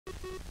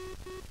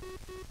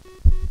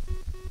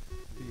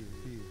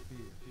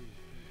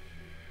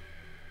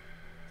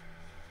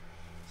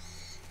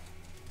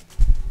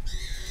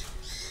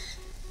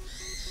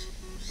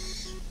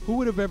Who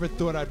would have ever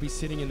thought I'd be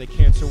sitting in the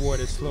cancer ward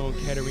at Sloan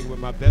Kettering with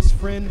my best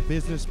friend,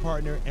 business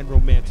partner, and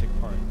romantic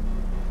partner?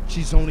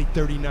 She's only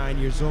 39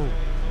 years old.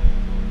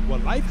 Well,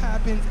 life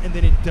happens and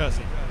then it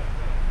doesn't.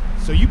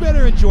 So you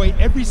better enjoy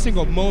every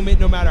single moment,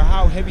 no matter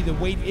how heavy the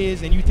weight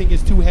is and you think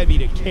it's too heavy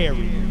to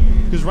carry.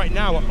 Because right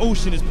now, an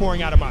ocean is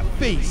pouring out of my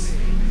face.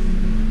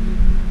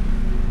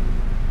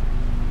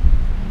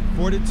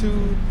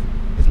 Fortitude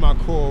is my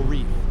coral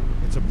reef.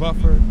 It's a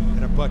buffer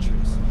and a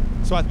buttress.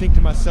 So I think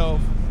to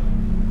myself,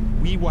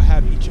 we will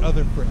have each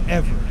other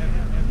forever.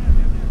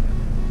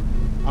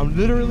 I'm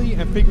literally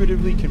and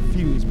figuratively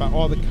confused by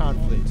all the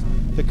conflicts,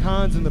 the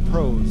cons and the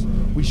pros.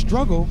 We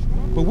struggle,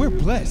 but we're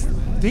blessed.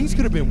 Things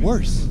could have been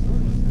worse.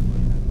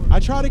 I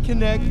try to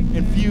connect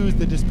and fuse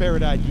the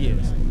disparate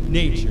ideas,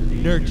 nature,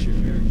 nurture,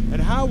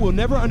 and how we'll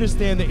never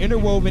understand the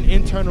interwoven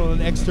internal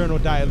and external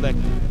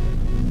dialectic.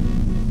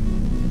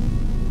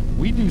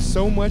 We do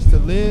so much to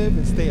live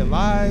and stay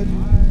alive.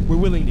 We're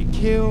willing to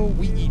kill,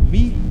 we eat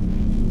meat.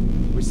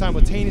 We're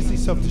simultaneously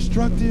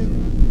self-destructive.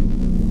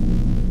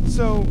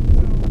 So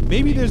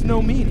maybe there's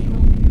no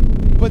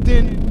meaning. But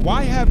then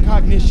why have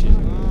cognition?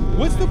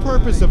 What's the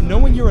purpose of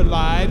knowing you're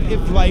alive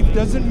if life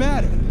doesn't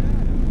matter?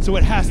 So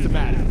it has to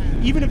matter,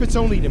 even if it's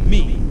only to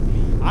me.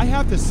 I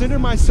have to center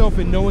myself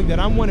in knowing that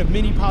I'm one of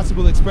many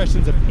possible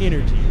expressions of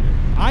energy.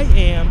 I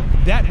am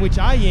that which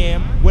I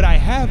am, what I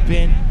have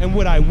been, and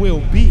what I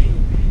will be.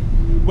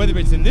 Whether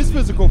it's in this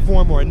physical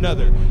form or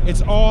another,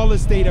 it's all a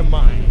state of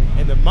mind,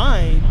 and the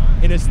mind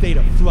in a state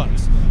of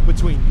flux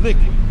between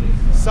liquid,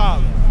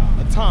 solid,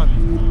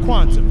 atomic,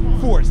 quantum,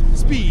 force,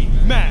 speed,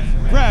 mass,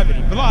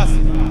 gravity,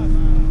 velocity.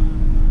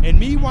 And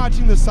me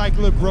watching the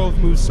cycle of growth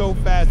move so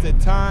fast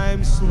that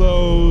time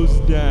slows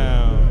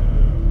down.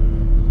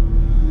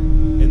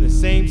 In the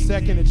same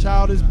second a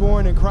child is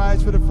born and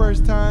cries for the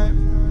first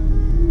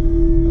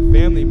time, a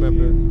family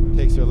member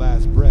takes their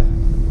last breath.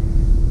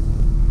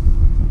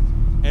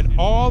 And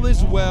all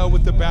is well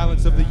with the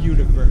balance of the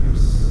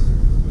universe.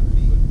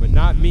 But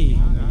not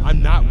me.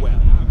 I'm not well.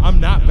 I'm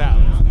not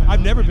balanced. I've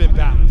never been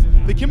balanced.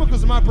 The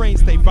chemicals in my brain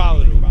stay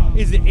volatile.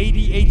 Is it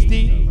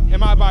ADHD?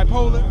 Am I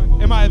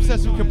bipolar? Am I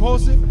obsessive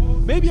compulsive?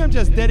 Maybe I'm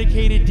just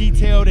dedicated,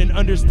 detailed, and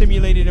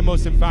understimulated in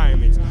most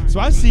environments.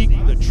 So I seek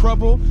the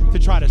trouble to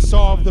try to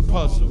solve the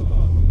puzzle.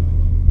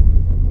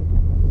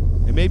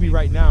 And maybe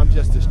right now I'm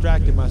just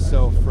distracting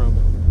myself from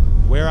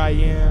where I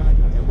am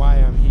and why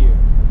I'm here.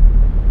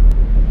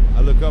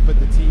 I look up at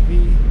the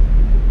TV,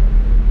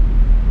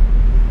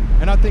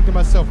 and I think to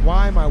myself,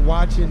 why am I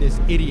watching this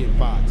idiot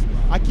box?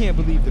 I can't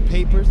believe the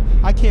papers.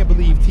 I can't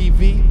believe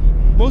TV.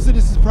 Most of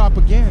this is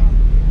propaganda.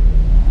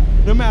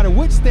 No matter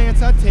which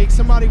stance I take,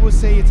 somebody will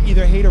say it's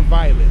either hate or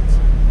violence.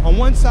 On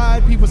one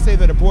side, people say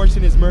that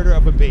abortion is murder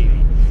of a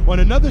baby.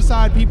 On another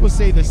side, people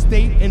say the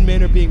state and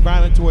men are being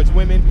violent towards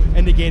women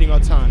and negating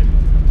autonomy.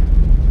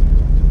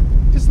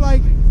 It's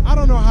like, I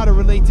don't know how to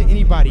relate to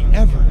anybody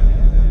ever.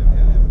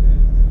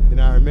 And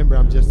I remember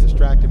I'm just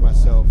distracting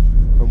myself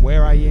from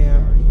where I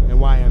am and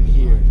why I'm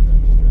here.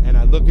 And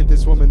I look at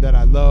this woman that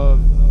I love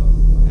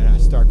and I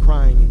start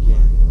crying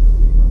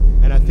again.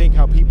 And I think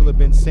how people have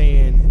been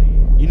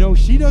saying, you know,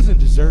 she doesn't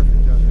deserve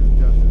it.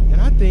 And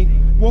I think,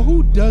 well,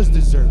 who does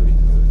deserve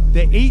it?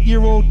 The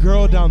 8-year-old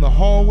girl down the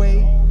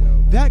hallway?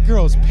 That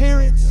girl's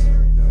parents?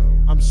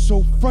 I'm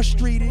so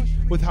frustrated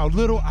with how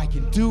little I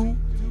can do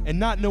and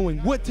not knowing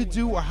what to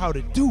do or how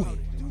to do it.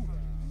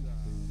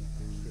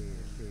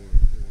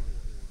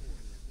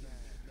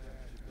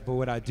 But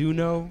what I do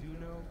know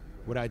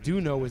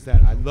is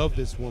that I love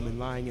this woman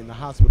lying in the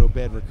hospital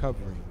bed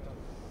recovering.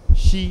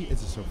 She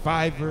is a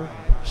survivor,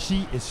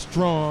 she is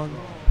strong,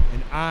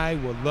 and I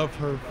will love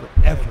her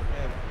forever.